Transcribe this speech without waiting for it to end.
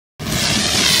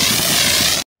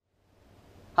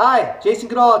Hi, Jason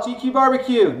Ganahl,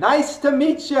 GQueBBQ. Nice to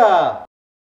meet ya.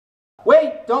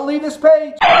 Wait, don't leave this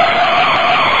page.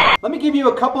 Let me give you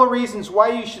a couple of reasons why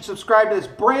you should subscribe to this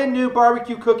brand new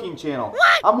barbecue cooking channel.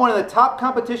 What? I'm one of the top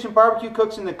competition barbecue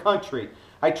cooks in the country.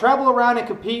 I travel around and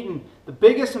compete in the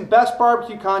biggest and best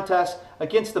barbecue contests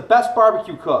against the best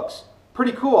barbecue cooks.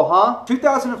 Pretty cool, huh?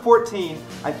 2014,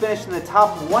 I finished in the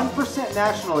top 1%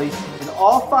 nationally in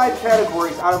all 5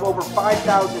 categories out of over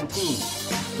 5,000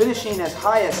 teams, finishing as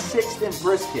high as 6th in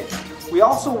brisket. We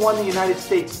also won the United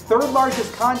States' 3rd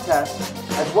largest contest,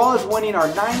 as well as winning our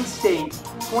 9-state,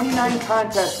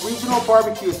 29-contest Regional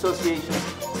Barbecue Association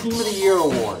Team of the Year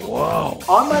Award. Wow.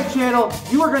 On my channel,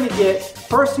 you are going to get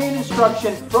first-hand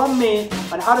instruction from me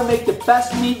on how to make the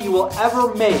best meat you will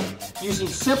ever make, using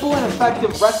simple and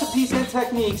effective recipes and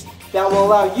techniques that will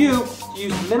allow you to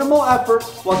use minimal effort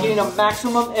while getting a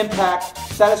maximum impact,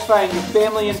 satisfying your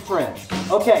family and friends.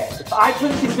 Okay, if I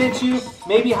couldn't convince you,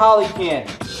 maybe Holly can,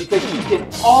 because you can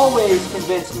always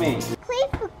convince me. Please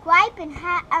subscribe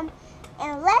and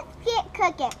let's get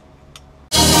cooking.